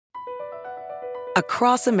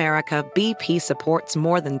Across America, BP supports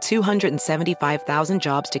more than 275,000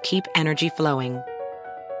 jobs to keep energy flowing.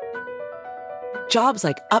 Jobs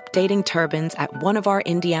like updating turbines at one of our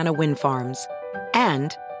Indiana wind farms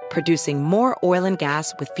and producing more oil and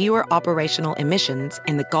gas with fewer operational emissions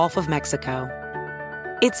in the Gulf of Mexico.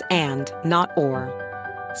 It's and, not or.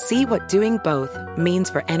 See what doing both means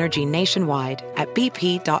for energy nationwide at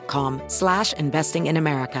bp.com/investing in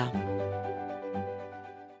America.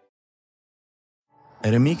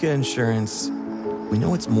 At Amica Insurance, we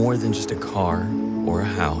know it's more than just a car or a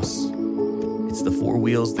house. It's the four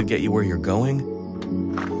wheels that get you where you're going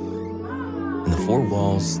and the four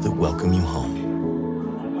walls that welcome you home.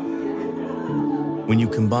 When you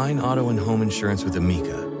combine auto and home insurance with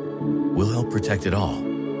Amica, we'll help protect it all.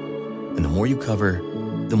 And the more you cover,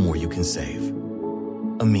 the more you can save.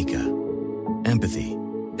 Amica. Empathy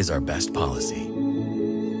is our best policy.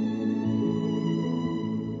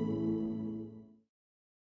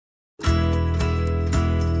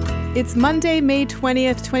 It's Monday, May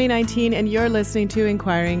 20th, 2019, and you're listening to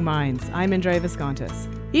Inquiring Minds. I'm Andrea Viscontis.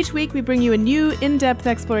 Each week, we bring you a new, in-depth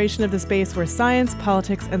exploration of the space where science,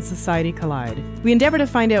 politics, and society collide. We endeavor to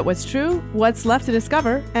find out what's true, what's left to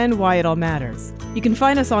discover, and why it all matters. You can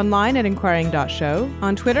find us online at inquiring.show,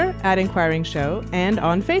 on Twitter at inquiringshow, and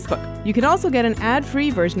on Facebook. You can also get an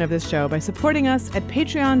ad-free version of this show by supporting us at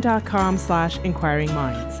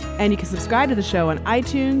patreon.com/inquiringminds. And you can subscribe to the show on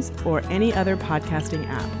iTunes or any other podcasting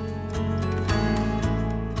app.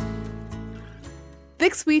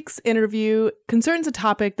 This week's interview concerns a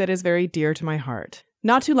topic that is very dear to my heart.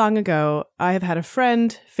 Not too long ago, I have had a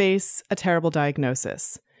friend face a terrible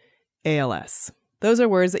diagnosis, ALS. Those are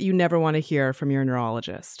words that you never want to hear from your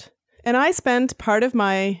neurologist. And I spent part of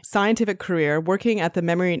my scientific career working at the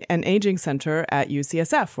Memory and Aging Center at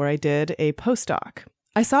UCSF, where I did a postdoc.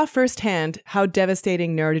 I saw firsthand how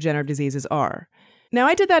devastating neurodegenerative diseases are. Now,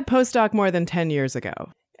 I did that postdoc more than 10 years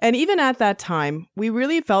ago. And even at that time, we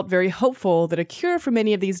really felt very hopeful that a cure for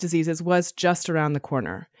many of these diseases was just around the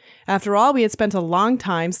corner. After all, we had spent a long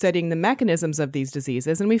time studying the mechanisms of these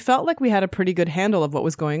diseases, and we felt like we had a pretty good handle of what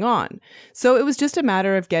was going on. So it was just a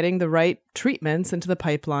matter of getting the right treatments into the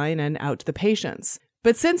pipeline and out to the patients.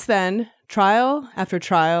 But since then, trial after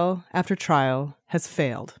trial after trial has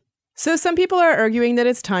failed. So some people are arguing that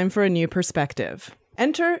it's time for a new perspective.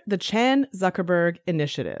 Enter the Chan Zuckerberg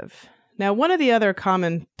Initiative. Now, one of the other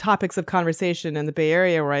common topics of conversation in the Bay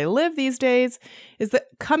Area where I live these days is the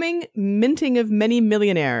coming minting of many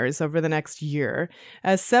millionaires over the next year,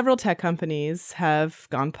 as several tech companies have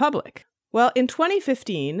gone public. Well, in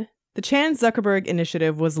 2015, the Chan Zuckerberg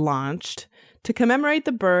Initiative was launched to commemorate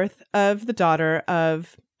the birth of the daughter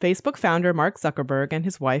of Facebook founder Mark Zuckerberg and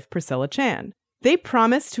his wife Priscilla Chan. They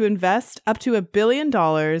promised to invest up to $1 billion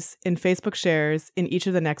in Facebook shares in each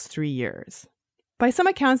of the next 3 years. By some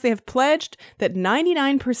accounts, they have pledged that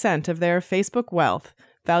 99% of their Facebook wealth,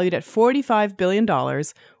 valued at $45 billion,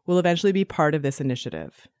 will eventually be part of this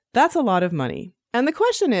initiative. That's a lot of money. And the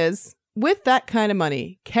question is, with that kind of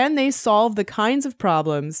money, can they solve the kinds of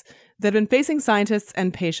problems that have been facing scientists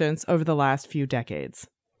and patients over the last few decades?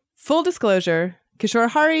 Full disclosure, Kishore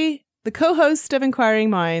Hari, the co-host of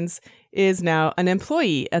Inquiring Minds, is now an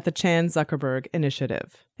employee at the Chan Zuckerberg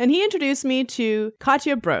Initiative. And he introduced me to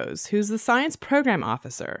Katya Brose, who's the science program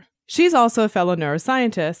officer. She's also a fellow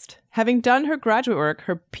neuroscientist, having done her graduate work,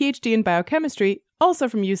 her PhD in biochemistry, also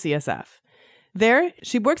from UCSF. There,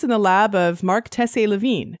 she works in the lab of Mark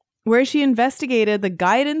Tessier-Levine, where she investigated the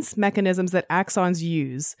guidance mechanisms that axons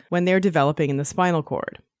use when they're developing in the spinal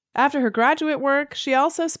cord. After her graduate work, she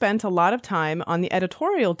also spent a lot of time on the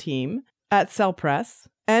editorial team at Cell Press,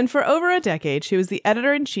 and for over a decade, she was the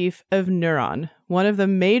editor-in-chief of Neuron, one of the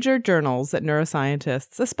major journals that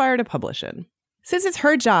neuroscientists aspire to publish in. Since it's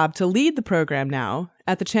her job to lead the program now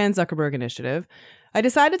at the Chan Zuckerberg Initiative, I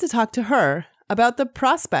decided to talk to her about the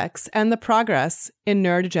prospects and the progress in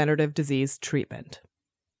neurodegenerative disease treatment.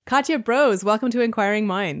 Katya Brose, welcome to Inquiring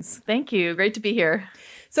Minds. Thank you. Great to be here.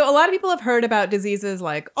 So a lot of people have heard about diseases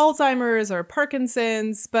like Alzheimer's or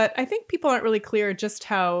Parkinson's, but I think people aren't really clear just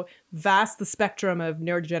how vast the spectrum of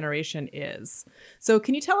neurodegeneration is. So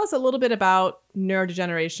can you tell us a little bit about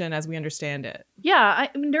neurodegeneration as we understand it? Yeah,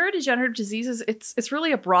 neurodegenerative diseases, it's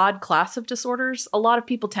really a broad class of disorders. A lot of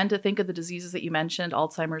people tend to think of the diseases that you mentioned,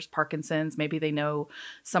 Alzheimer's, Parkinson's, maybe they know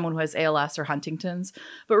someone who has ALS or Huntington's.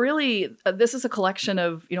 But really, this is a collection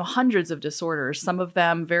of, hundreds of disorders, some of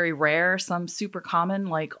them very rare, some super common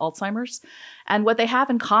like Alzheimer's. And what they have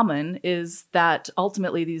in common is that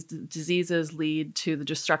ultimately these diseases lead to the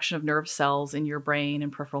destruction of nerve cells in your brain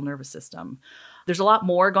and peripheral nervous system. There's a lot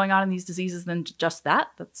more going on in these diseases than just that.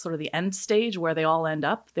 That's sort of the end stage where they all end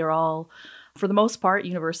up. They're all for the most part,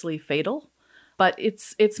 universally fatal. But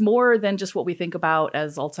it's more than just what we think about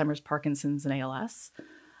as Alzheimer's, Parkinson's, and ALS.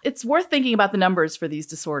 It's worth thinking about the numbers for these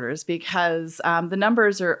disorders because the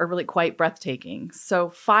numbers are really quite breathtaking. So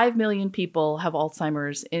 5 million people have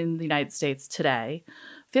Alzheimer's in the United States today,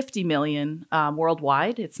 50 million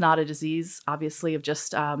worldwide. It's not a disease, obviously, of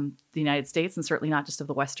just the United States and certainly not just of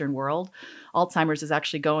the Western world. Alzheimer's is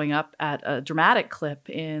actually going up at a dramatic clip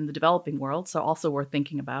in the developing world, so also worth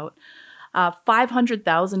thinking about.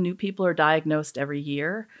 500,000 new people are diagnosed every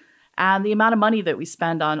year. And the amount of money that we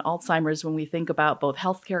spend on Alzheimer's when we think about both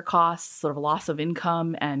healthcare costs, sort of loss of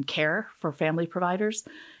income and care for family providers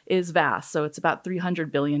is vast. So it's about $300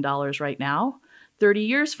 billion right now. 30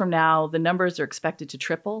 years from now, the numbers are expected to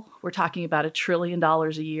triple. We're talking about $1 trillion a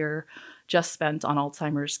year just spent on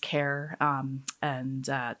Alzheimer's care and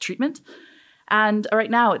treatment. And right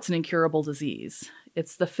now, it's an incurable disease.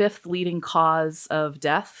 It's the 5th leading cause of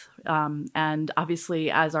death. And obviously,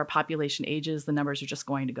 as our population ages, the numbers are just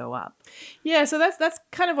going to go up. Yeah, so that's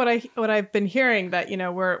kind of what I've been hearing, that,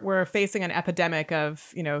 we're facing an epidemic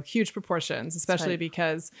of, huge proportions, especially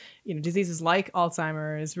because, diseases like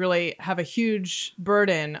Alzheimer's really have a huge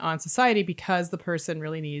burden on society because the person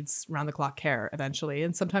really needs round-the-clock care eventually,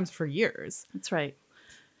 and sometimes for years. That's right.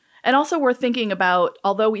 And also we're thinking about,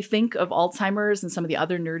 although we think of Alzheimer's and some of the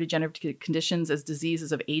other neurodegenerative conditions as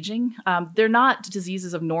diseases of aging, they're not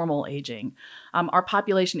diseases of normal aging. Our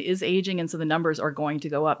population is aging, and so the numbers are going to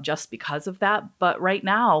go up just because of that. But right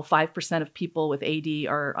now, 5% of people with AD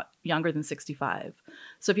are younger than 65.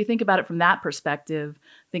 So if you think about it from that perspective,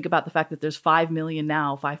 think about the fact that there's 5 million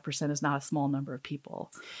now. 5% is not a small number of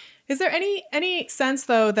people. Is there any sense,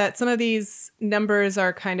 though, that some of these numbers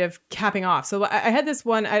are kind of capping off? So I had this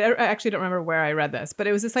one, I actually don't remember where I read this, but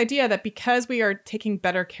it was this idea that because we are taking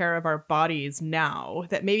better care of our bodies now,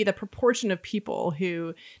 that maybe the proportion of people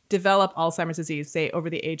who develop Alzheimer's disease, say over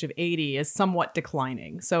the age of 80, is somewhat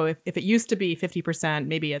declining. So if it used to be 50%,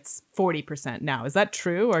 maybe it's 40% now. Is that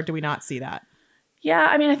true, or do we not see that? Yeah,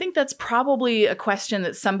 I mean, I think that's probably a question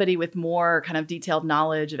that somebody with more kind of detailed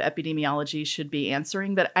knowledge of epidemiology should be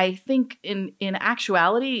answering. But I think in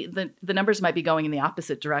actuality, the numbers might be going in the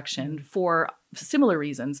opposite direction for similar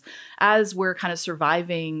reasons. As we're kind of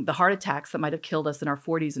surviving the heart attacks that might have killed us in our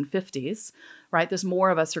 40s and 50s, right? There's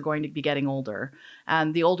more of us are going to be getting older.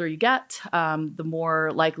 And the older you get, the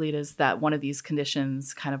more likely it is that one of these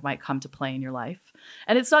conditions kind of might come to play in your life.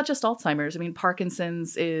 And it's not just Alzheimer's. I mean,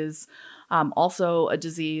 Parkinson's is also a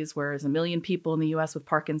disease where there's 1 million people in the US with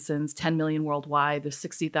Parkinson's, 10 million worldwide. There's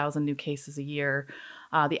 60,000 new cases a year.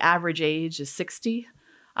 The average age is 60.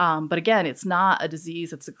 But again, it's not a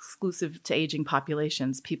disease that's exclusive to aging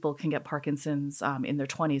populations. People can get Parkinson's in their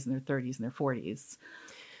 20s and their 30s and their 40s.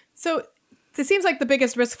 So it seems like the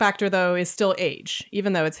biggest risk factor, though, is still age,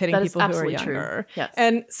 even though it's hitting people who are younger. True. Yes.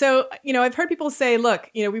 And so, I've heard people say, look,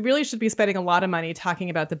 we really should be spending a lot of money talking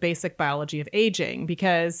about the basic biology of aging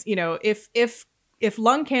because, if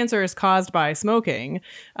lung cancer is caused by smoking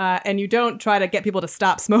and you don't try to get people to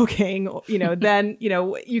stop smoking, then,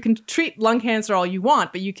 you can treat lung cancer all you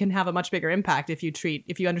want, but you can have a much bigger impact if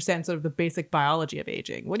you understand sort of the basic biology of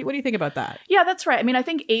aging. What do you think about that? Yeah, that's right. I mean, I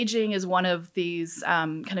think aging is one of these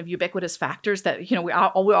kind of ubiquitous factors that,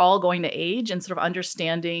 we're all going to age, and sort of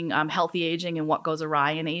understanding healthy aging and what goes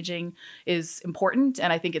awry in aging is important.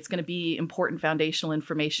 And I think it's going to be important foundational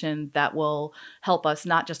information that will help us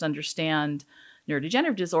not just understand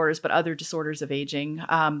neurodegenerative disorders, but other disorders of aging.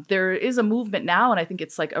 There is a movement now, and I think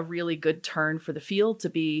it's like a really good turn for the field to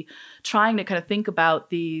be trying to kind of think about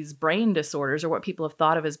these brain disorders, or what people have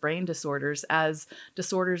thought of as brain disorders, as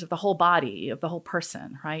disorders of the whole body, of the whole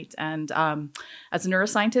person, right? And as a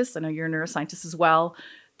neuroscientist, I know you're a neuroscientist as well,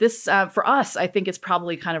 this, for us, I think it's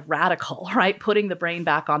probably kind of radical, right? Putting the brain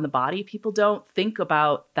back on the body. People don't think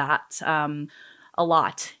about that a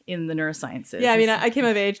lot in the neurosciences. Yeah, I mean, I came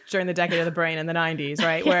of age during the decade of the brain in the 90s,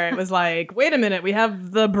 right? Where it was like, wait a minute, we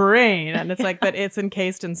have the brain. And it's like, but it's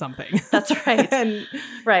encased in something. That's right.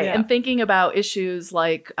 Right. Yeah. And thinking about issues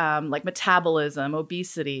like metabolism,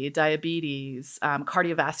 obesity, diabetes,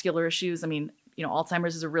 cardiovascular issues. I mean,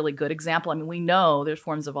 Alzheimer's is a really good example. I mean, we know there's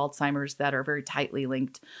forms of Alzheimer's that are very tightly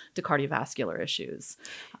linked to cardiovascular issues.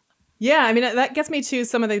 Yeah, I mean, that gets me to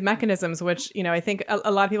some of the mechanisms, which, I think a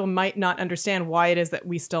lot of people might not understand why it is that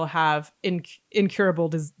we still have incurable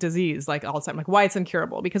disease like Alzheimer's, like why it's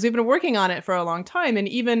incurable, because we've been working on it for a long time. And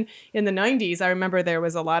even in the 90s, I remember there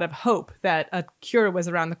was a lot of hope that a cure was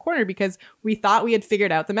around the corner because we thought we had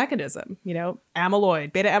figured out the mechanism,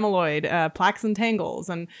 amyloid, beta amyloid, plaques and tangles.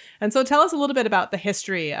 And so tell us a little bit about the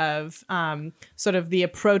history of sort of the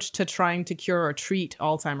approach to trying to cure or treat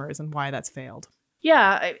Alzheimer's and why that's failed.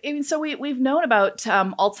 Yeah, I mean, so we've known about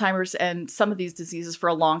Alzheimer's and some of these diseases for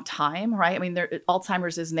a long time, right? I mean,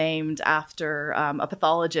 Alzheimer's is named after a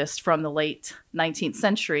pathologist from the late 19th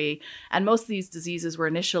century, and most of these diseases were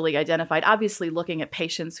initially identified, obviously looking at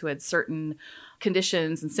patients who had certain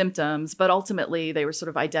conditions and symptoms, but ultimately they were sort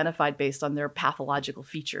of identified based on their pathological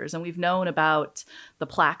features. And we've known about the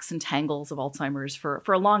plaques and tangles of Alzheimer's for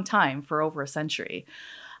a long time, for over a century.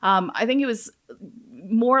 I think it was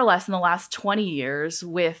more or less in the last 20 years,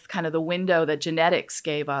 with kind of the window that genetics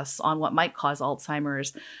gave us on what might cause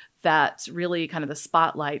Alzheimer's, that really kind of the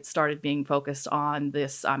spotlight started being focused on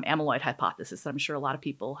this amyloid hypothesis that I'm sure a lot of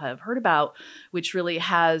people have heard about, which really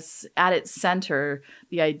has at its center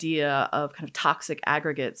the idea of kind of toxic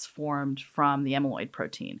aggregates formed from the amyloid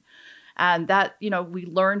protein. And that, we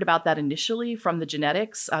learned about that initially from the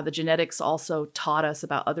genetics. The genetics also taught us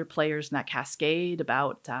about other players in that cascade,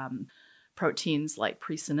 about proteins like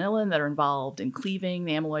presenilin that are involved in cleaving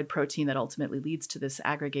the amyloid protein that ultimately leads to this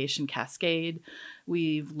aggregation cascade.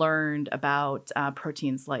 We've learned about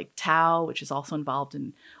proteins like tau, which is also involved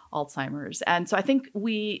in Alzheimer's. And so I think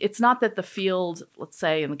it's not that the field, let's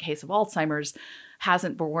say in the case of Alzheimer's,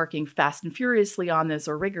 hasn't been working fast and furiously on this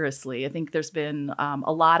or rigorously. I think there's been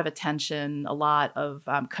a lot of attention, a lot of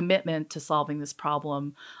commitment to solving this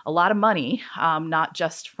problem, a lot of money, not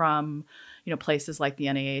just from places like the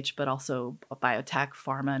NIH, but also biotech,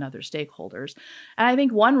 pharma, and other stakeholders. And I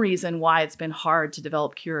think one reason why it's been hard to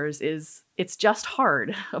develop cures is it's just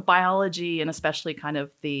hard. Biology, and especially kind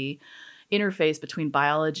of the interface between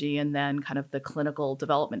biology and then kind of the clinical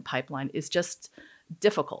development pipeline, is just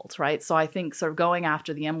difficult, right? So I think sort of going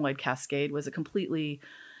after the amyloid cascade was a completely,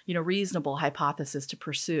 reasonable hypothesis to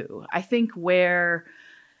pursue. I think where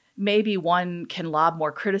maybe one can lob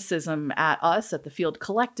more criticism at us, at the field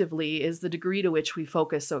collectively, is the degree to which we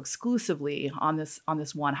focus so exclusively on this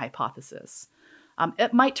one hypothesis.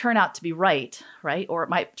 It might turn out to be right? Or it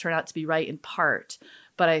might turn out to be right in part.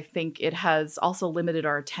 But I think it has also limited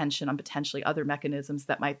our attention on potentially other mechanisms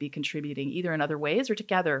that might be contributing either in other ways or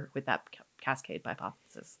together with that cascade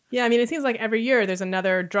hypothesis. Yeah, I mean, it seems like every year there's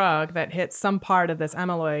another drug that hits some part of this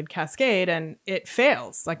amyloid cascade and it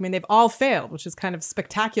fails. Like, I mean, they've all failed, which is kind of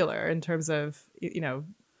spectacular in terms of,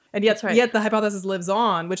 and yet, right. Yet the hypothesis lives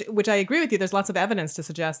on, which I agree with you. There's lots of evidence to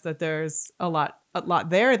suggest that there's a lot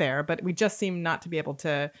there, but we just seem not to be able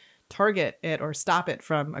to target it or stop it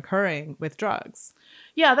from occurring with drugs.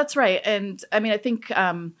 Yeah, that's right. And I mean, I think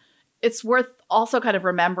it's worth also kind of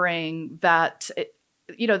remembering that,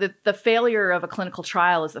 the failure of a clinical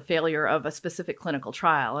trial is the failure of a specific clinical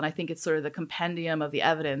trial. And I think it's sort of the compendium of the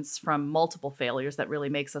evidence from multiple failures that really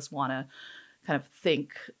makes us want to kind of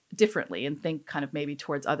think differently and think kind of maybe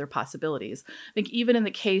towards other possibilities. I think even in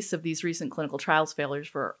the case of these recent clinical trials failures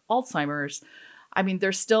for Alzheimer's, I mean,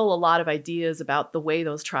 there's still a lot of ideas about the way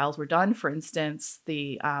those trials were done. For instance,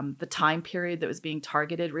 the time period that was being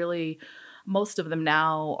targeted, really, most of them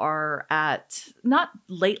now are at not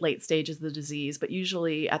late stages of the disease, but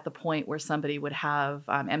usually at the point where somebody would have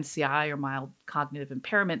MCI or mild cognitive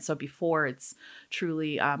impairment. So before it's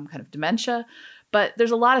truly kind of dementia. But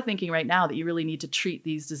there's a lot of thinking right now that you really need to treat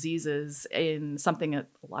these diseases in something that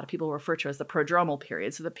a lot of people refer to as the prodromal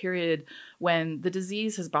period. So the period when the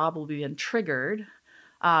disease has probably been triggered,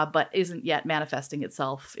 but isn't yet manifesting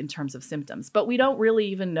itself in terms of symptoms. But we don't really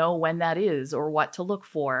even know when that is or what to look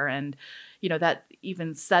for. And, that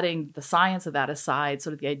even setting the science of that aside,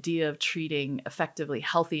 sort of the idea of treating effectively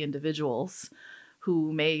healthy individuals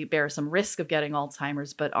who may bear some risk of getting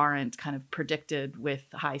Alzheimer's, but aren't kind of predicted with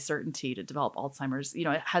high certainty to develop Alzheimer's, it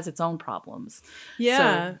has its own problems.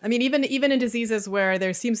 Yeah. So, I mean, even in diseases where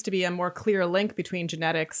there seems to be a more clear link between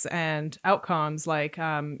genetics and outcomes, like,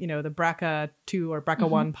 the BRCA2 or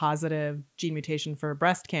BRCA1 positive gene mutation for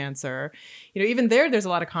breast cancer, even there's a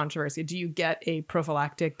lot of controversy. Do you get a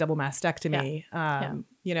prophylactic double mastectomy?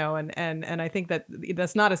 Yeah. And I think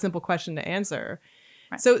that's not a simple question to answer.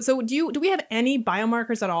 Right. So do we have any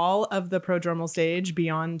biomarkers at all of the prodromal stage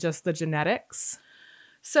beyond just the genetics?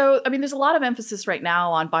 So, I mean, there's a lot of emphasis right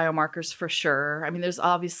now on biomarkers for sure. I mean, there's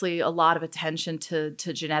obviously a lot of attention to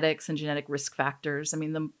genetics and genetic risk factors. I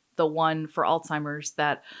mean, the one for Alzheimer's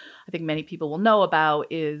that I think many people will know about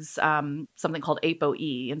is something called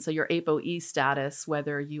ApoE. And so your ApoE status,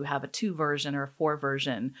 whether you have a 2 version or a 4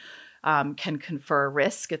 version, can confer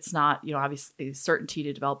risk. It's not, obviously certainty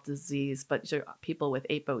to develop disease, but people with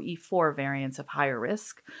ApoE4 variants have higher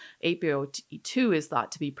risk. ApoE2 is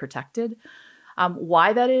thought to be protected.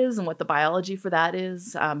 Why that is and what the biology for that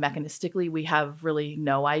is, mechanistically, we have really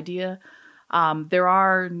no idea. There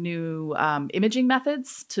are new imaging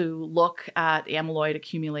methods to look at amyloid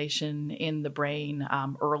accumulation in the brain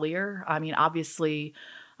earlier. I mean, obviously,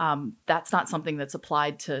 that's not something that's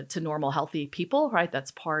applied to normal healthy people, right?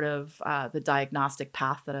 That's part of the diagnostic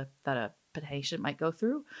path that a patient might go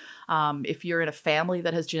through. If you're in a family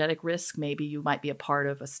that has genetic risk, maybe you might be a part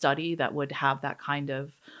of a study that would have that kind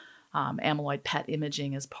of amyloid PET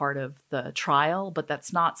imaging as part of the trial, but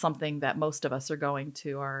that's not something that most of us are going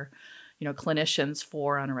to our clinicians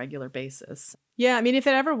for on a regular basis. Yeah, I mean, if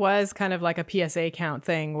it ever was kind of like a PSA count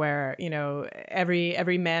thing where,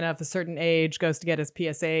 every man of a certain age goes to get his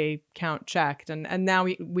PSA count checked. And now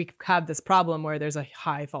we have this problem where there's a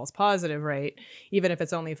high false positive rate, even if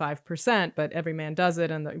it's only 5%, but every man does it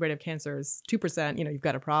and the rate of cancer is 2%, you've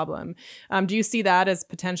got a problem. Do you see that as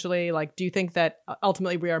potentially do you think that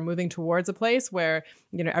ultimately we are moving towards a place where,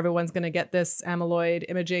 everyone's going to get this amyloid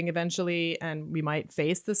imaging eventually and we might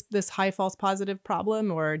face this high false positive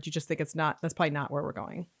problem? Or do you just think that's probably not where we're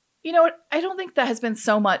going? I don't think that has been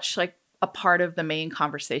so much a part of the main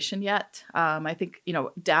conversation yet. I think,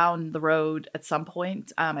 down the road at some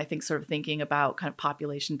point, I think sort of thinking about kind of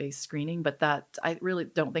population-based screening, but that I really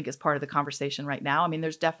don't think is part of the conversation right now. I mean,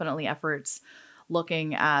 there's definitely efforts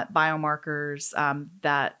looking at biomarkers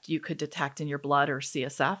that you could detect in your blood or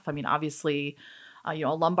CSF. I mean, obviously, a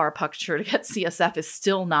lumbar puncture to get CSF is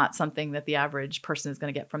still not something that the average person is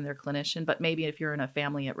going to get from their clinician, but maybe if you're in a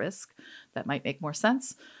family at risk, that might make more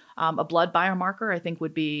sense. A blood biomarker, I think,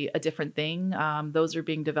 would be a different thing. Those are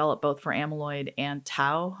being developed both for amyloid and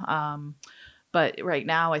tau. But right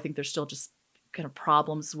now, I think there's still just kind of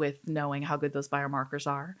problems with knowing how good those biomarkers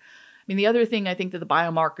are. I mean, the other thing I think that the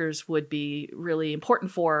biomarkers would be really important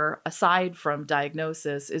for, aside from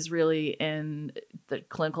diagnosis, is really in the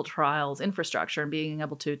clinical trials infrastructure and being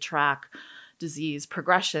able to track disease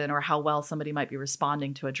progression or how well somebody might be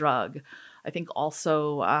responding to a drug. I think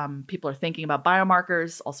also people are thinking about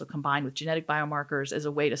biomarkers, also combined with genetic biomarkers, as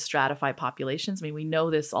a way to stratify populations. I mean, we know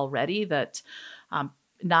this already, that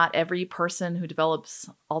not every person who develops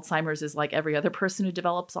Alzheimer's is like every other person who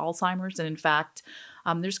develops Alzheimer's. And in fact,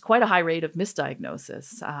 there's quite a high rate of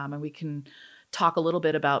misdiagnosis. And we can talk a little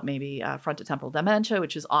bit about maybe frontotemporal dementia,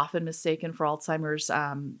 which is often mistaken for Alzheimer's.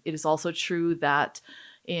 It is also true that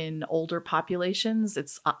in older populations,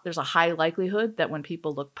 there's a high likelihood that when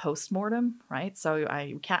people look post-mortem, right? So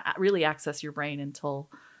you can't really access your brain until,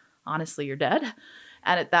 honestly, you're dead.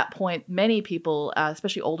 And at that point, many people,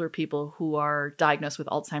 especially older people who are diagnosed with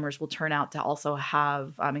Alzheimer's, will turn out to also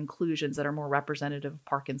have inclusions that are more representative of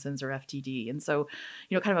Parkinson's or FTD. And so,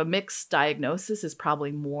 kind of a mixed diagnosis is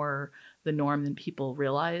probably more the norm than people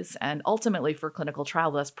realize. And ultimately, for clinical trial,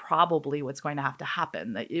 that's probably what's going to have to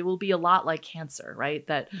happen. That it will be a lot like cancer, right?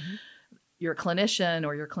 That your clinician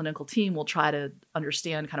or your clinical team will try to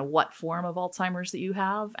understand kind of what form of Alzheimer's that you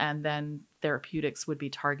have, and then therapeutics would be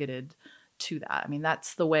targeted to that. I mean,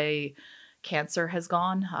 that's the way cancer has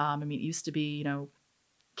gone. I mean, it used to be,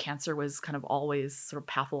 cancer was kind of always sort of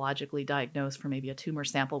pathologically diagnosed from maybe a tumor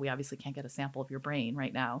sample. We obviously can't get a sample of your brain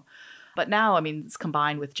right now. But now, I mean, it's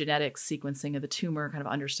combined with genetics, sequencing of the tumor, kind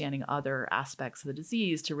of understanding other aspects of the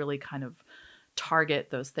disease to really kind of target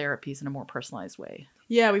those therapies in a more personalized way.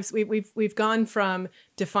 Yeah, we've gone from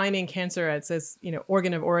defining cancer as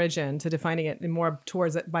organ of origin to defining it more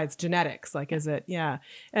towards it by its genetics. Is it? Yeah.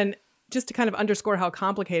 And just to kind of underscore how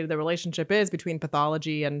complicated the relationship is between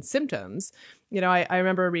pathology and symptoms, I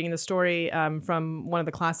remember reading the story from one of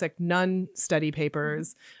the classic nun study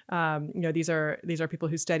papers. These are people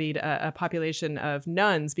who studied a population of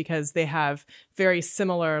nuns because they have very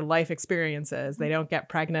similar life experiences. They don't get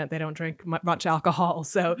pregnant. They don't drink much alcohol.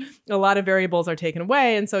 So a lot of variables are taken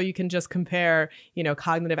away. And so you can just compare,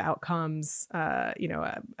 cognitive outcomes,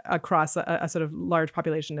 across a sort of large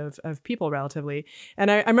population of people relatively. And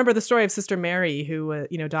I remember the story of Sister Mary, who,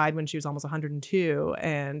 died when she was almost 102.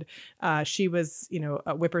 And she was,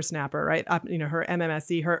 a whippersnapper, right? Her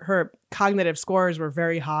MMSE, her cognitive scores were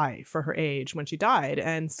very high for her age when she died.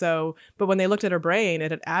 And so, but when they looked at her brain,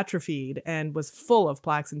 it had atrophied and was full of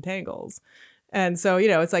plaques and tangles. And so,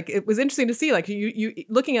 it's it was interesting to see, you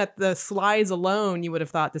looking at the slides alone, you would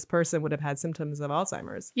have thought this person would have had symptoms of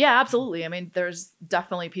Alzheimer's. Yeah, absolutely. I mean, there's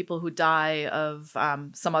definitely people who die of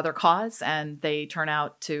some other cause and they turn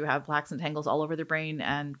out to have plaques and tangles all over their brain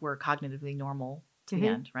and were cognitively normal to the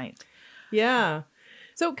end, right? Yeah.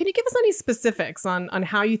 So can you give us any specifics on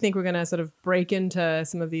how you think we're going to sort of break into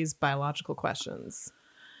some of these biological questions?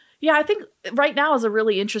 Yeah, I think right now is a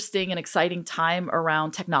really interesting and exciting time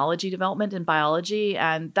around technology development in biology.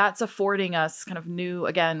 And that's affording us kind of new,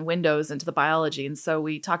 again, windows into the biology. And so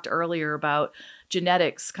we talked earlier about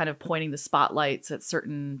genetics kind of pointing the spotlights at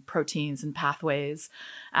certain proteins and pathways.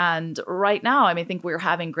 And right now, I think we're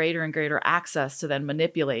having greater and greater access to then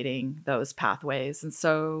manipulating those pathways. And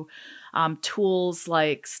so tools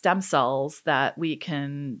like stem cells that we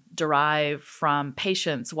can derive from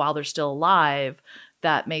patients while they're still alive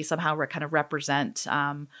that may somehow kind of represent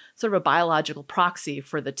sort of a biological proxy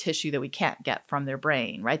for the tissue that we can't get from their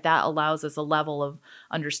brain, right? That allows us a level of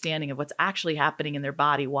understanding of what's actually happening in their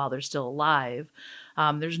body while they're still alive.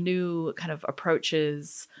 There's new kind of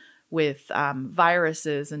approaches with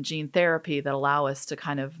viruses and gene therapy that allow us to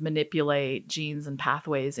kind of manipulate genes and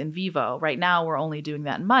pathways in vivo. Right now, we're only doing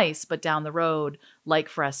that in mice, but down the road, like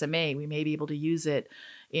for SMA, we may be able to use it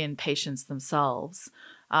in patients themselves.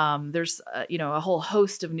 There's a whole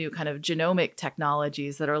host of new kind of genomic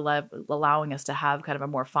technologies that are allowing us to have kind of a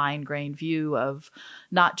more fine-grained view of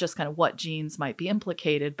not just kind of what genes might be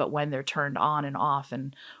implicated, but when they're turned on and off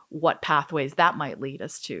and what pathways that might lead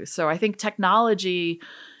us to. So I think technology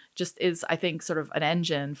just is, I think, sort of an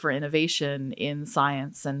engine for innovation in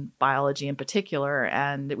science and biology in particular.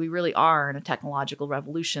 And we really are in a technological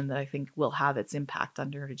revolution that I think will have its impact on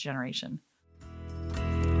neurodegeneration.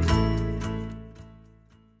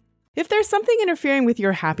 If there's something interfering with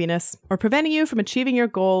your happiness or preventing you from achieving your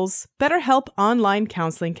goals, BetterHelp Online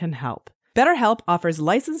Counseling can help. BetterHelp offers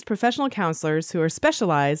licensed professional counselors who are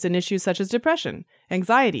specialized in issues such as depression,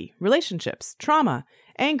 anxiety, relationships, trauma,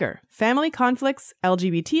 anger, family conflicts,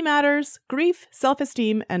 LGBT matters, grief,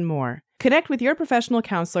 self-esteem, and more. Connect with your professional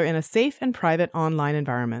counselor in a safe and private online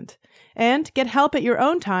environment. And get help at your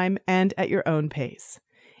own time and at your own pace.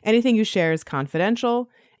 Anything you share is confidential.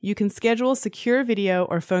 You can schedule secure video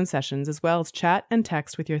or phone sessions as well as chat and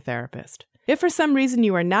text with your therapist. If for some reason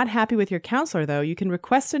you are not happy with your counselor, though, you can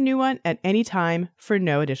request a new one at any time for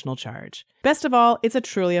no additional charge. Best of all, it's a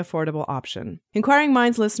truly affordable option. Inquiring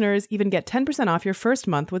Minds listeners even get 10% off your first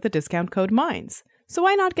month with the discount code MINDS. So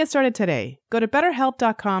why not get started today? Go to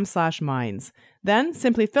betterhelp.com/minds. Then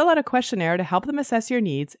simply fill out a questionnaire to help them assess your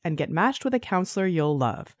needs and get matched with a counselor you'll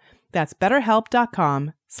love. That's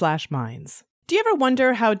betterhelp.com/minds. Do you ever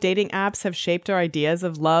wonder how dating apps have shaped our ideas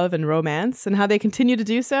of love and romance and how they continue to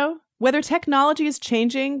do so? Whether technology is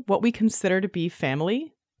changing what we consider to be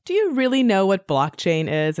family? Do you really know what blockchain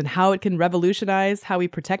is and how it can revolutionize how we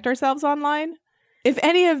protect ourselves online? If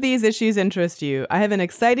any of these issues interest you, I have an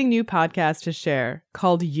exciting new podcast to share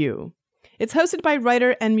called You. It's hosted by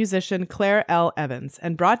writer and musician Claire L. Evans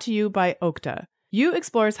and brought to you by Okta. You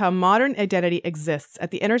explores how modern identity exists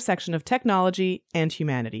at the intersection of technology and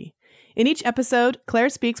humanity. In each episode, Claire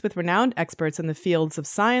speaks with renowned experts in the fields of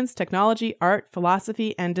science, technology, art,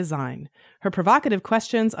 philosophy, and design. Her provocative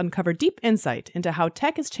questions uncover deep insight into how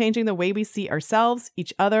tech is changing the way we see ourselves,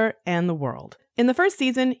 each other, and the world. In the first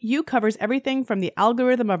season, You covers everything from the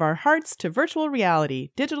algorithm of our hearts to virtual reality,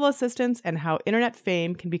 digital assistants, and how internet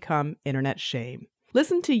fame can become internet shame.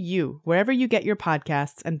 Listen to You wherever you get your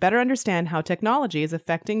podcasts and better understand how technology is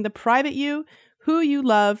affecting the private you, who you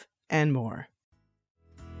love, and more.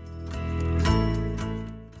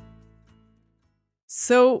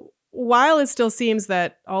 So while it still seems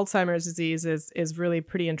that Alzheimer's disease is really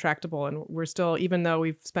pretty intractable, and we're still, even though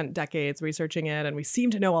we've spent decades researching it and we seem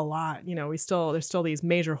to know a lot, there's still these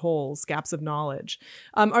major holes, gaps of knowledge.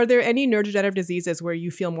 Are there any neurodegenerative diseases where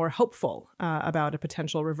you feel more hopeful about a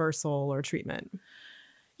potential reversal or treatment?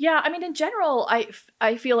 Yeah, in general,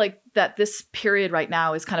 I feel like that this period right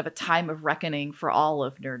now is kind of a time of reckoning for all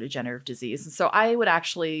of neurodegenerative disease. And so I would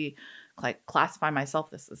actually classify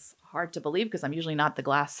myself, this is hard to believe because I'm usually not the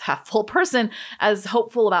glass half full person, as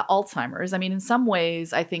hopeful about Alzheimer's. In some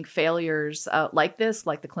ways, I think failures like this,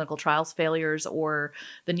 like the clinical trials failures, or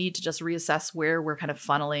the need to just reassess where we're kind of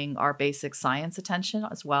funneling our basic science attention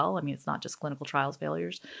as well. It's not just clinical trials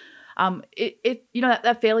failures.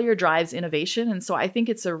 That failure drives innovation. And so I think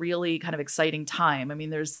it's a really kind of exciting time.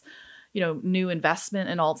 There's new investment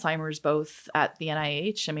in Alzheimer's, both at the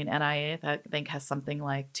NIH. NIH, I think, has something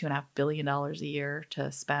like $2.5 billion a year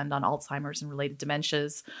to spend on Alzheimer's and related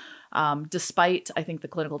dementias. Despite, I think, the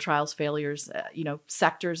clinical trials failures,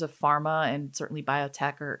 sectors of pharma and certainly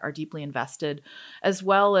biotech are deeply invested, as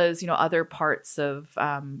well as, other parts of,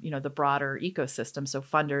 the broader ecosystem. So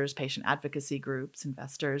funders, patient advocacy groups,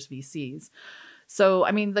 investors, VCs. So,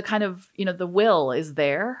 the kind of, the will is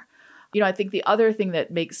there. I think the other thing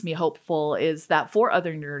that makes me hopeful is that for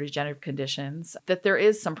other neurodegenerative conditions, that there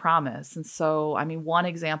is some promise. And so, one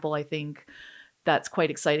example I think that's quite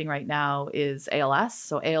exciting right now is ALS.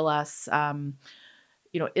 So ALS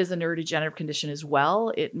is a neurodegenerative condition as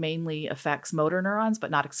well. It mainly affects motor neurons,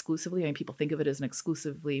 but not exclusively. I mean, people think of it as an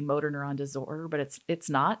exclusively motor neuron disorder, but it's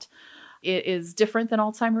not. It is different than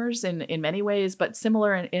Alzheimer's in many ways, but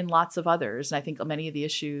similar in lots of others. And I think many of the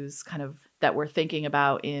issues kind of that we're thinking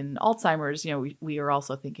about in Alzheimer's, we are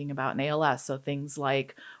also thinking about in ALS. So things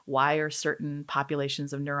like, why are certain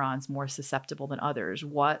populations of neurons more susceptible than others?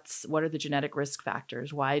 What are the genetic risk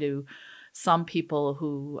factors? Why do some people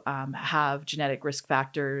who have genetic risk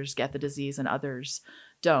factors get the disease and others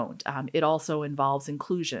don't? It also involves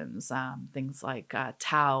inclusions, things like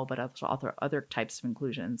tau, but also other types of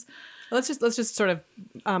inclusions. Let's just sort of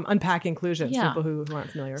unpack inclusions for people who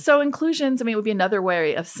aren't familiar. So inclusions, it would be another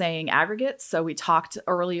way of saying aggregates. So we talked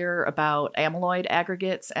earlier about amyloid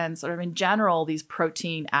aggregates, and sort of in general, these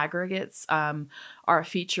protein aggregates are a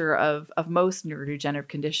feature of most neurodegenerative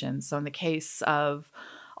conditions. So in the case of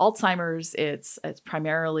Alzheimer's, it's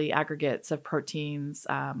primarily aggregates of proteins,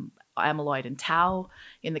 amyloid and tau.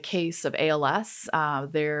 In the case of ALS,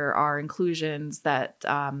 there are inclusions that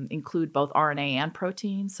include both RNA and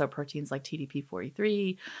proteins, so proteins like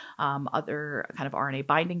TDP-43, other kind of RNA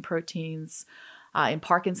binding proteins. In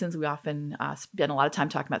Parkinson's, we often spend a lot of time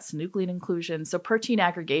talking about synuclein inclusion. So protein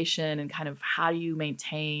aggregation and kind of how do you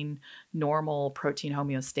maintain normal protein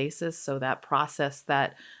homeostasis, so that process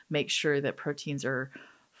that makes sure that proteins are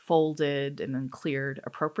folded and then cleared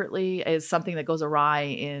appropriately, is something that goes awry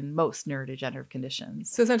in most neurodegenerative conditions.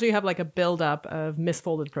 So essentially you have like a buildup of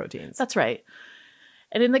misfolded proteins. That's right.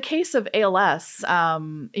 And in the case of ALS,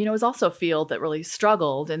 it was also a field that really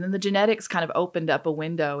struggled. And then the genetics kind of opened up a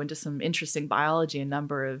window into some interesting biology a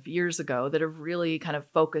number of years ago that have really kind of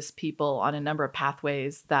focused people on a number of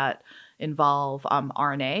pathways that involve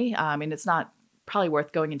RNA. And it's not probably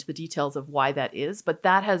worth going into the details of why that is, but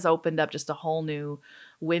that has opened up just a whole new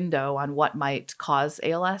window on what might cause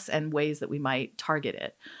ALS and ways that we might target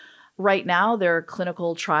it. Right now, there are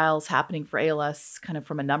clinical trials happening for ALS kind of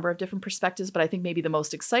from a number of different perspectives, but I think maybe the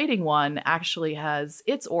most exciting one actually has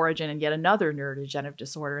its origin in yet another neurodegenerative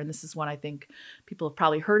disorder. And this is one I think people have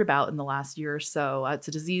probably heard about in the last year or so. It's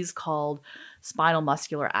a disease called spinal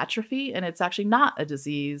muscular atrophy, and it's actually not a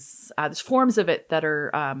disease. There's forms of it that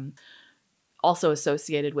are also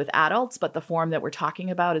associated with adults, but the form that we're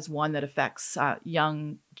talking about is one that affects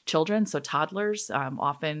young children, so toddlers.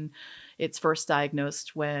 Often it's first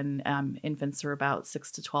diagnosed when infants are about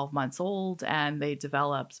 6 to 12 months old, and they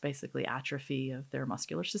develop basically atrophy of their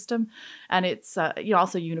muscular system. And it's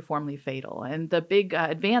also uniformly fatal. And the big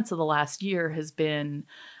advance of the last year has been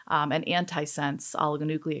an antisense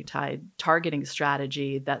oligonucleotide targeting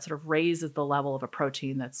strategy that sort of raises the level of a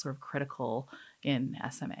protein that's sort of critical in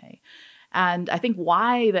SMA. And I think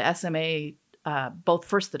why the SMA, both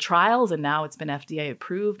first the trials and now it's been FDA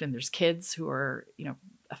approved, and there's kids who are,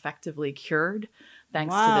 effectively cured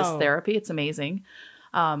thanks to this therapy. It's amazing.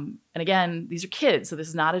 And again, these are kids, so this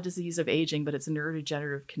is not a disease of aging, but it's a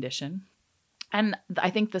neurodegenerative condition. And I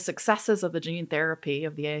think the successes of the gene therapy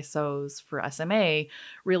of the ASOs for SMA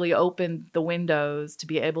really opened the windows to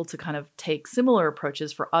be able to kind of take similar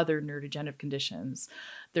approaches for other neurodegenerative conditions.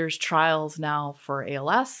 There's trials now for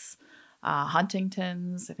ALS,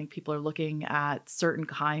 Huntington's. I think people are looking at certain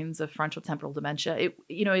kinds of frontotemporal dementia.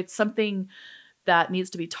 It's something that needs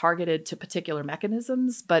to be targeted to particular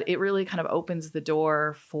mechanisms, but it really kind of opens the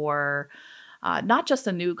door for not just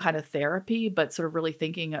a new kind of therapy, but sort of really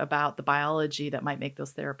thinking about the biology that might make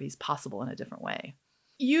those therapies possible in a different way.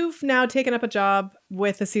 You've now taken up a job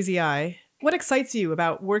with the CZI. What excites you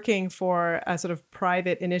about working for a sort of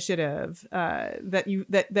private initiative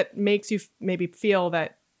that makes you maybe feel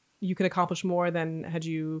that you could accomplish more than had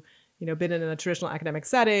you, been in a traditional academic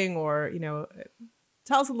setting, or,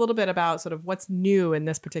 tell us a little bit about sort of what's new in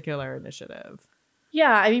this particular initiative.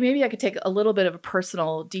 Yeah, maybe I could take a little bit of a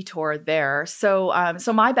personal detour there. So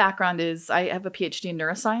my background is I have a PhD in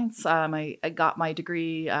neuroscience. I got my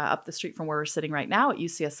degree up the street from where we're sitting right now at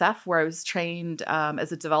UCSF, where I was trained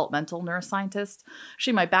as a developmental neuroscientist.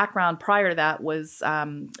 Actually, my background prior to that was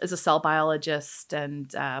as a cell biologist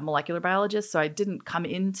and molecular biologist. So I didn't come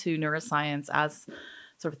into neuroscience as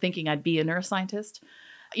sort of thinking I'd be a neuroscientist.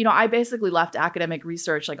 I basically left academic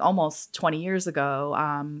research like almost 20 years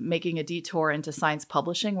ago, making a detour into science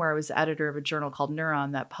publishing, where I was editor of a journal called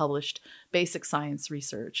Neuron that published basic science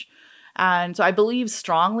research. And so I believe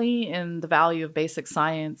strongly in the value of basic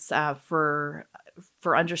science for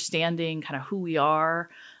understanding kind of who we are,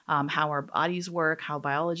 how our bodies work, how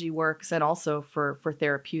biology works, and also for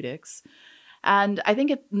therapeutics. And I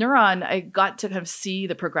think at Neuron, I got to kind of see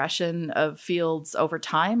the progression of fields over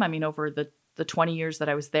time. Over the 20 years that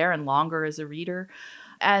I was there and longer as a reader,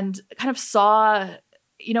 and kind of saw,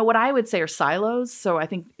 what I would say are silos. So I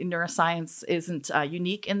think neuroscience isn't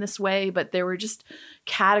unique in this way, but there were just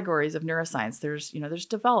categories of neuroscience. There's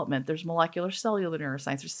development, there's molecular cellular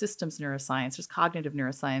neuroscience, there's systems neuroscience, there's cognitive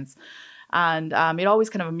neuroscience. And it always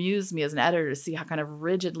kind of amused me as an editor to see how kind of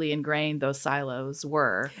rigidly ingrained those silos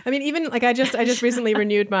were. I mean, even like I just recently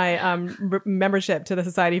renewed my membership to the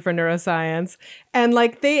Society for Neuroscience, and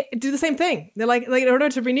like they do the same thing. They're like in order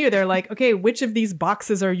to renew, they're like, okay, which of these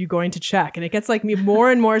boxes are you going to check? And it gets like me more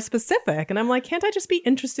and more specific. And I'm like, can't I just be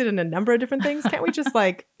interested in a number of different things? Can't we just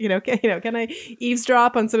like can I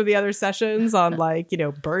eavesdrop on some of the other sessions on like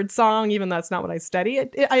bird song? Even though that's not what I study.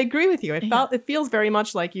 I agree with you. It feels very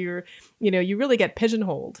much like you really get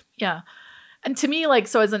pigeonholed. Yeah. And to me, like,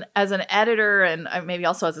 so as an editor and maybe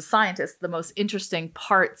also as a scientist, the most interesting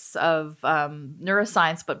parts of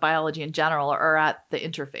neuroscience, but biology in general, are at the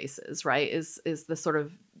interfaces, right? Is the sort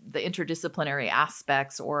of the interdisciplinary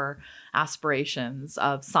aspects or aspirations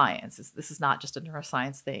of science. This is not just a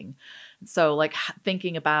neuroscience thing. So like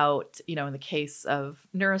thinking about, in the case of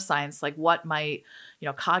neuroscience, like what might,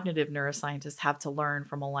 cognitive neuroscientists have to learn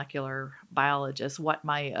from molecular biologists? What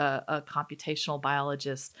might a computational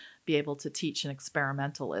biologist be able to teach an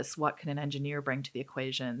experimentalist? What can an engineer bring to the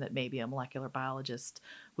equation that maybe a molecular biologist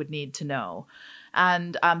would need to know?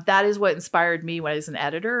 And that is what inspired me when I was an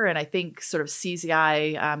editor. And I think sort of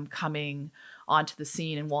CZI coming onto the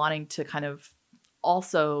scene and wanting to kind of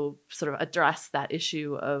also sort of address that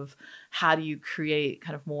issue of how do you create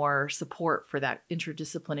kind of more support for that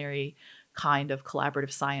interdisciplinary kind of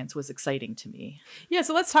collaborative science was exciting to me. Yeah,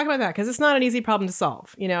 so let's talk about that, because it's not an easy problem to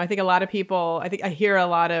solve. I think a lot of people, I hear a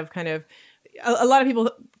lot of people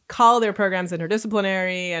call their programs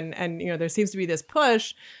interdisciplinary, and there seems to be this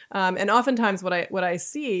push, and oftentimes what I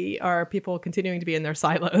see are people continuing to be in their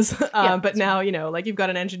silos. But now like you've got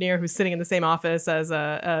an engineer who's sitting in the same office as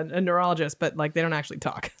a neurologist, but like they don't actually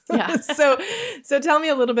talk. Yeah. So tell me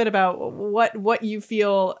a little bit about what you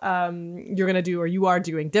feel you're going to do or you are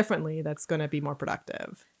doing differently that's going to be more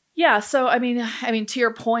productive. Yeah. So, I mean, to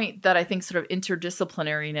your point that I think sort of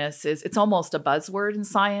interdisciplinariness it's almost a buzzword in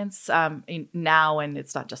science now, and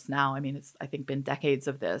it's not just now. I mean, it's, I think, been decades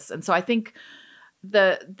of this. And so I think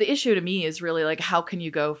the issue to me is really like, how can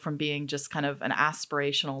you go from being just kind of an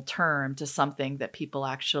aspirational term to something that people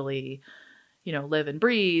actually, live and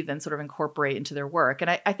breathe and sort of incorporate into their work?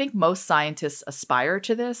 And I think most scientists aspire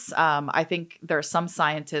to this. I think there are some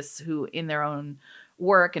scientists who in their own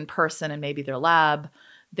work in person and maybe their lab,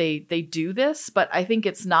 they do this, but I think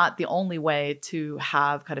it's not the only way to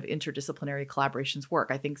have kind of interdisciplinary collaborations work.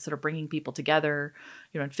 I think sort of bringing people together,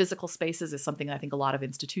 in physical spaces is something I think a lot of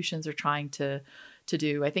institutions are trying to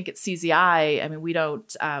do. I think at CZI, I mean,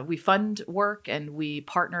 we fund work and we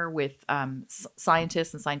partner with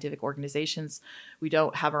scientists and scientific organizations. We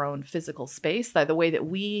don't have our own physical space. The way that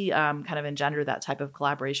we kind of engender that type of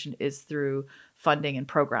collaboration is through funding and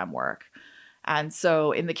program work. And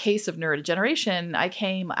so in the case of neurodegeneration, I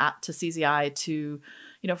came to CZI to,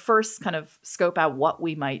 first kind of scope out what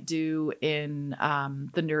we might do in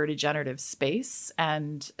the neurodegenerative space.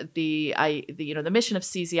 And the mission of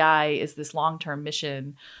CZI is this long-term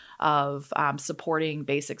mission of supporting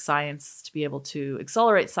basic science to be able to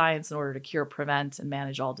accelerate science in order to cure, prevent, and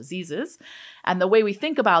manage all diseases. And the way we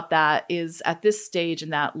think about that is at this stage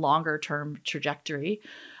in that longer-term trajectory,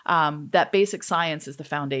 that basic science is the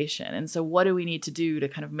foundation. And so what do we need to do to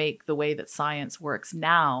kind of make the way that science works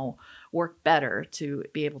now work better to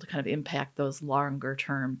be able to kind of impact those longer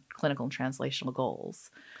term clinical and translational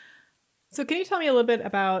goals? So can you tell me a little bit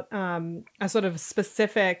about a sort of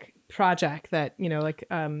specific project that,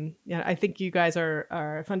 I think you guys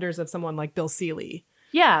are funders of someone like Bill Seeley.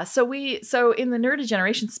 Yeah. So in the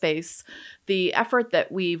neurodegeneration space, the effort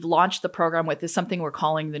that we've launched the program with is something we're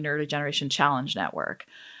calling the Neurodegeneration Challenge Network.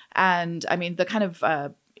 And I mean, the kind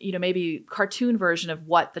of, maybe cartoon version of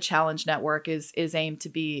what the Challenge Network is aimed to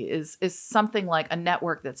be is something like a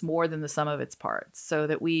network that's more than the sum of its parts, so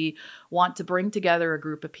that we want to bring together a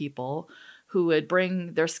group of people who would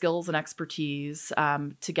bring their skills and expertise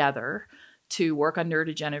together to work on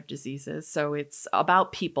neurodegenerative diseases. So it's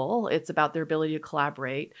about people. It's about their ability to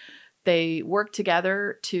collaborate. They work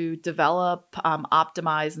together to develop,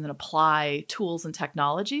 optimize, and then apply tools and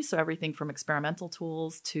technology. So everything from experimental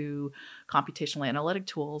tools to computational analytic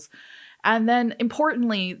tools. And then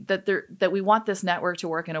importantly, that we want this network to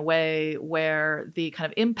work in a way where the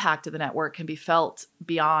kind of impact of the network can be felt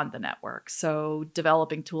beyond the network. So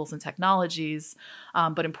developing tools and technologies,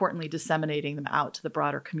 but importantly, disseminating them out to the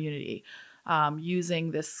broader community.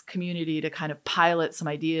 using this community to kind of pilot some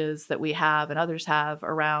ideas that we have and others have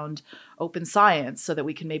around open science so that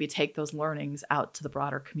we can maybe take those learnings out to the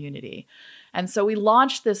broader community. And so we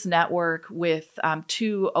launched this network with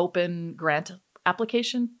 2 open grant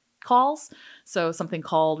application calls. So something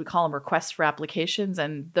called, we call them requests for applications.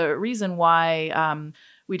 And the reason why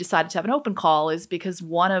we decided to have an open call is because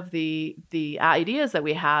one of the ideas that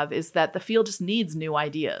we have is that the field just needs new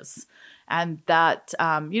ideas. And that,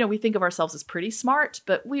 we think of ourselves as pretty smart,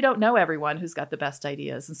 but we don't know everyone who's got the best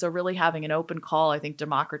ideas. And so really having an open call, I think,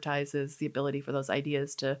 democratizes the ability for those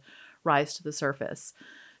ideas to rise to the surface.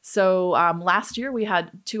 So last year we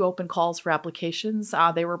had 2 open calls for applications.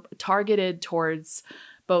 They were targeted towards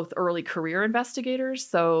both early career investigators,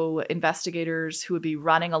 so investigators who would be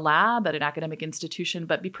running a lab at an academic institution,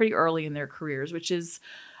 but be pretty early in their careers, which is,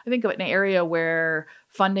 I think, an area where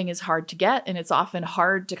funding is hard to get, and it's often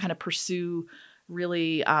hard to kind of pursue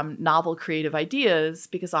really novel creative ideas,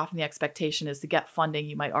 because often the expectation is to get funding,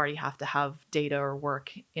 you might already have to have data or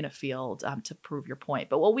work in a field to prove your point.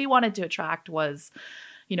 But what we wanted to attract was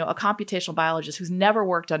a computational biologist who's never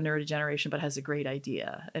worked on neurodegeneration but has a great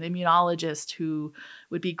idea, an immunologist who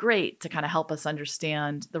would be great to kind of help us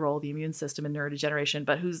understand the role of the immune system in neurodegeneration,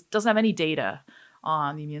 but who doesn't have any data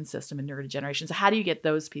on the immune system in neurodegeneration. So how do you get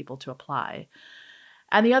those people to apply?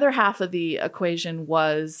 And the other half of the equation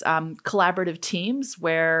was collaborative teams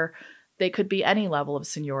where they could be any level of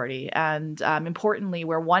seniority. And importantly,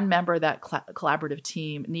 where one member of that collaborative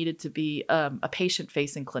team needed to be a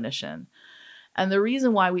patient-facing clinician. And the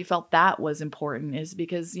reason why we felt that was important is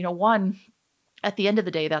because, one, at the end of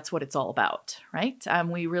the day, that's what it's all about, right?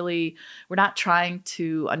 We're not trying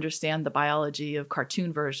to understand the biology of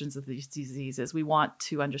cartoon versions of these diseases. We want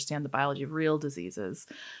to understand the biology of real diseases.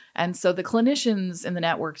 And so the clinicians in the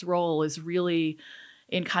network's role is really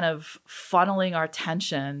in kind of funneling our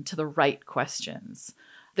attention to the right questions.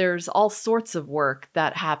 There's all sorts of work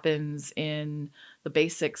that happens in the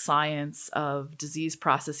basic science of disease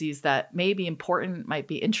processes that may be important, might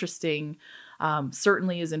be interesting,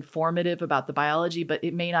 certainly is informative about the biology, but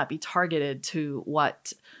it may not be targeted to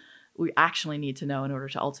what we actually need to know in order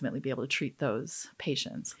to ultimately be able to treat those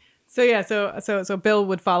patients. So Bill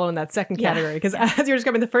would follow in that second category, because as you were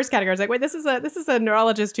describing the first category, I was like, wait, this is a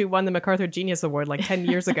neurologist who won the MacArthur Genius Award like 10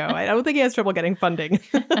 years ago. I don't think he has trouble getting funding,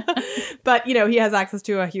 but he has access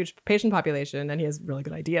to a huge patient population and he has really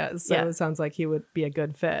good ideas. So It sounds like he would be a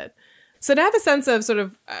good fit. So to have a sense of sort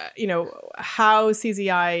of, how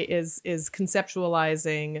CZI is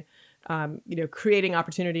conceptualizing, creating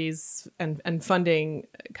opportunities and funding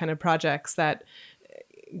kind of projects that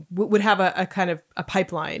would have a kind of a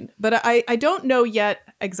pipeline. But I don't know yet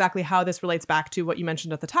exactly how this relates back to what you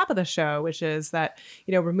mentioned at the top of the show, which is that,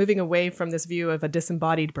 we're moving away from this view of a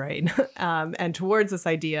disembodied brain and towards this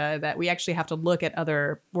idea that we actually have to look at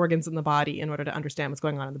other organs in the body in order to understand what's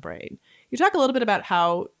going on in the brain. You talk a little bit about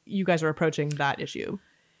how you guys are approaching that issue.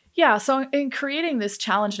 Yeah. So in creating this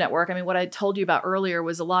challenge network, what I told you about earlier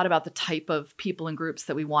was a lot about the type of people and groups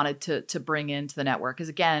that we wanted to bring into the network. Because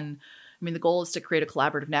again, the goal is to create a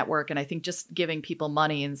collaborative network. And I think just giving people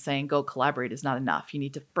money and saying, go collaborate is not enough. You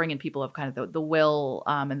need to bring in people who have kind of the will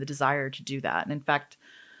and the desire to do that. And in fact,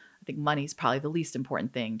 I think money is probably the least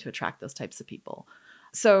important thing to attract those types of people.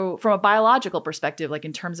 So from a biological perspective, like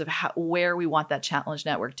in terms of where we want that challenge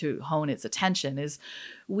network to hone its attention, is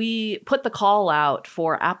we put the call out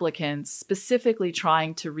for applicants specifically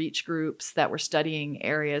trying to reach groups that were studying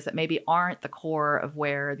areas that maybe aren't the core of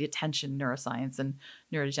where the attention neuroscience and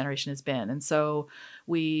neurodegeneration has been. And so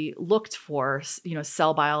we looked for,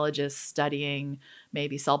 cell biologists studying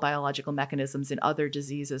maybe cell biological mechanisms in other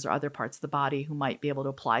diseases or other parts of the body who might be able to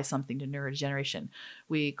apply something to neurodegeneration.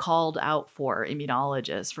 We called out for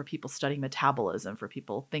immunologists, for people studying metabolism, for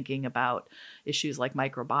people thinking about issues like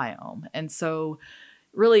microbiome. And so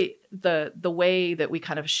really the way that we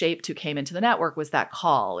kind of shaped who came into the network was that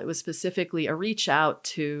call. It was specifically a reach out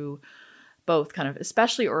to both kind of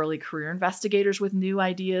especially early career investigators with new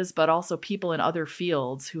ideas, but also people in other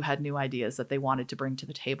fields who had new ideas that they wanted to bring to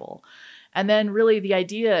the table. And then really the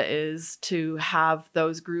idea is to have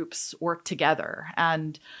those groups work together.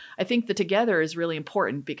 And I think the together is really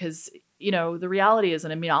important because, the reality is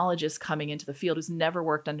an immunologist coming into the field who's never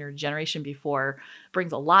worked on neurodegeneration before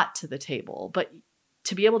brings a lot to the table. But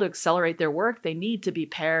to be able to accelerate their work, they need to be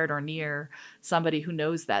paired or near somebody who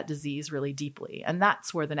knows that disease really deeply. And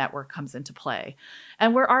that's where the network comes into play.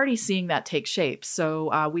 And we're already seeing that take shape.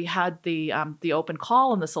 So we had the open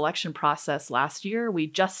call and the selection process last year. We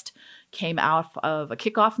just came out of a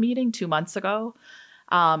kickoff meeting 2 months ago.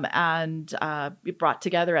 And we brought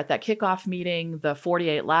together at that kickoff meeting the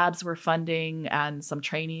 48 labs we're funding and some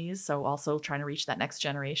trainees, so also trying to reach that next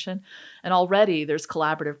generation. And already there's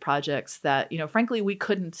collaborative projects that, frankly, we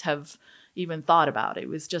couldn't have even thought about. It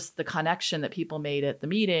was just the connection that people made at the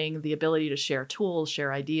meeting, the ability to share tools,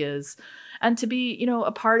 share ideas, and to be,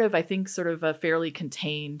 a part of, I think, sort of a fairly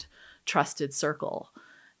contained, trusted circle.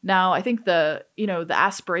 Now, I think the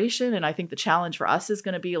aspiration and I think the challenge for us is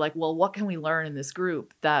going to be like, well, what can we learn in this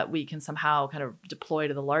group that we can somehow kind of deploy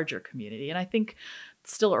to the larger community? And I think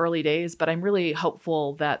it's still early days, but I'm really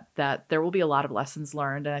hopeful that there will be a lot of lessons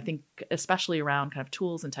learned. And I think especially around kind of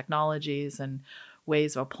tools and technologies and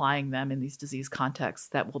ways of applying them in these disease contexts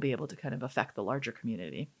that will be able to kind of affect the larger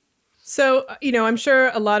community. So, I'm sure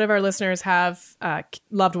a lot of our listeners have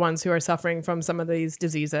loved ones who are suffering from some of these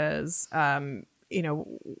diseases.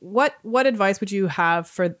 What advice would you have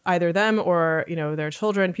for either them or, their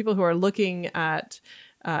children, people who are looking at,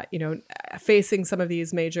 facing some of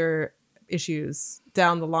these major issues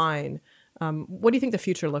down the line? What do you think the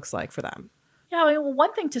future looks like for them? Yeah,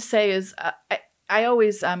 one thing to say is I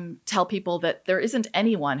always tell people that there isn't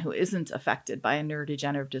anyone who isn't affected by a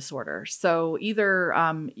neurodegenerative disorder. So either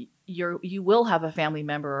you will have a family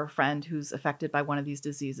member or a friend who's affected by one of these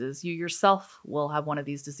diseases. You yourself will have one of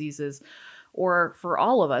these diseases. Or for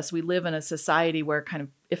all of us, we live in a society where kind of,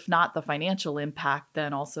 if not the financial impact,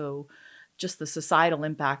 then also just the societal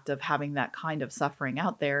impact of having that kind of suffering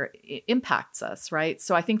out there impacts us, right?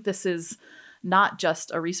 So I think this is not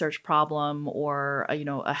just a research problem or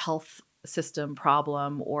a health system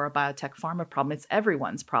problem or a biotech pharma problem. It's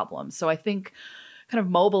everyone's problem. So I think kind of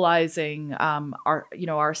mobilizing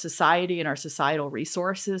our society and our societal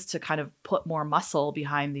resources to kind of put more muscle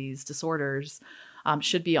behind these disorders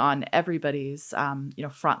should be on everybody's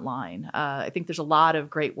front line. I think there's a lot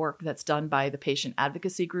of great work that's done by the patient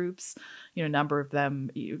advocacy groups. A number of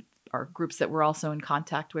them are groups that we're also in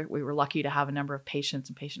contact with. We were lucky to have a number of patients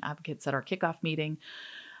and patient advocates at our kickoff meeting.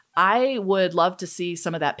 I would love to see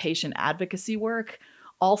some of that patient advocacy work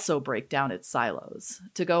also break down its silos,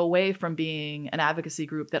 to go away from being an advocacy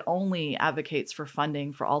group that only advocates for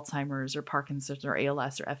funding for Alzheimer's or Parkinson's or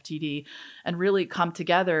ALS or FTD, and really come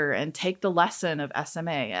together and take the lesson of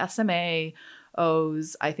SMA. SMA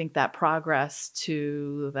owes, I think, that progress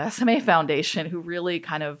to the SMA Foundation, who really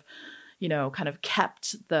kind of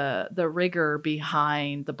kept the rigor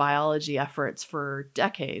behind the biology efforts for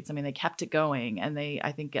decades. I mean, they kept it going, and they,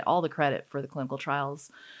 I think, get all the credit for the clinical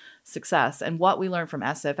trials success. And what we learn from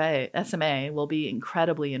SMA will be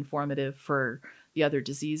incredibly informative for the other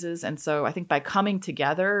diseases. And so I think by coming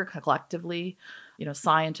together collectively,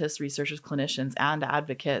 scientists, researchers, clinicians, and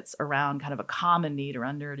advocates around kind of a common need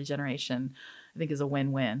around neurodegeneration, I think is a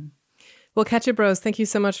win-win. Well, Katja Broz, thank you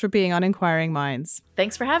so much for being on Inquiring Minds.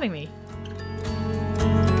 Thanks for having me.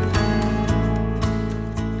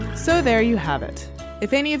 So there you have it.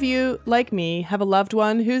 If any of you, like me, have a loved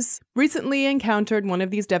one who's recently encountered one of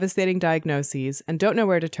these devastating diagnoses and don't know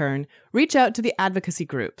where to turn, reach out to the advocacy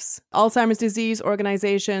groups, Alzheimer's disease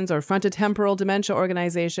organizations or frontotemporal dementia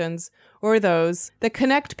organizations, or those that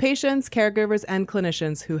connect patients, caregivers, and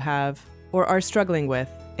clinicians who have or are struggling with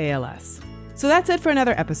ALS. So that's it for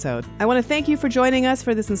another episode. I want to thank you for joining us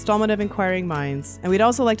for this installment of Inquiring Minds, and we'd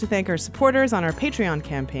also like to thank our supporters on our Patreon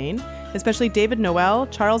campaign, especially David Noel,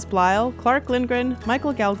 Charles Blyle, Clark Lindgren,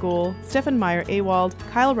 Michael Galgul, Stefan Meyer-Awald,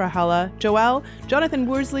 Kyle Rahala, Joel, Jonathan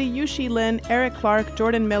Worsley, Yushi Lin, Eric Clark,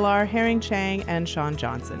 Jordan Millar, Herring Chang, and Sean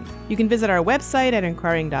Johnson. You can visit our website at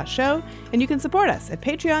inquiring.show, and you can support us at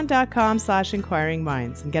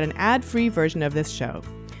patreon.com/inquiringminds and get an ad-free version of this show.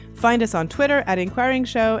 Find us on Twitter at Inquiring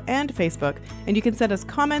Show and Facebook, and you can send us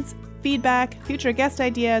comments, feedback, future guest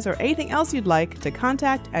ideas, or anything else you'd like to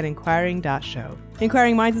contact@inquiring.show.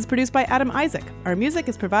 Inquiring Minds is produced by Adam Isaac. Our music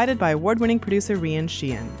is provided by award-winning producer Rian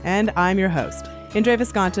Sheehan. And I'm your host, Indre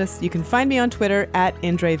Viscontis. You can find me on Twitter at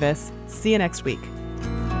IndreVis. See you next week.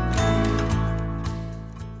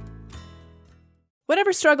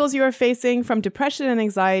 Whatever struggles you are facing, from depression and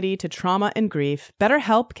anxiety to trauma and grief,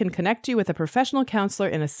 BetterHelp can connect you with a professional counselor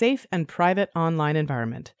in a safe and private online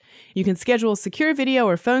environment. You can schedule secure video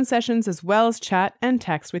or phone sessions as well as chat and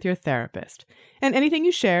text with your therapist. And anything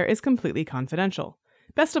you share is completely confidential.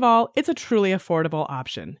 Best of all, it's a truly affordable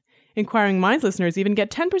option. Inquiring Minds listeners even get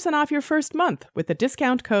 10% off your first month with the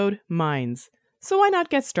discount code MINDS. So why not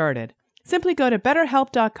get started? Simply go to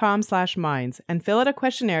betterhelp.com/minds and fill out a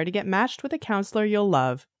questionnaire to get matched with a counselor you'll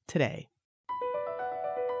love today.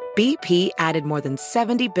 BP added more than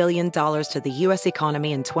 $70 billion to the U.S.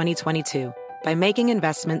 economy in 2022 by making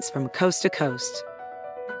investments from coast to coast.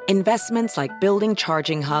 Investments like building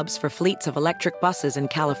charging hubs for fleets of electric buses in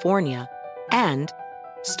California and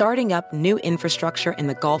starting up new infrastructure in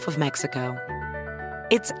the Gulf of Mexico.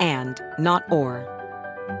 It's and, not or.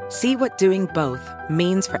 See what doing both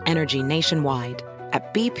means for energy nationwide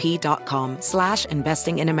at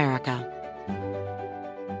bp.com/investing in America.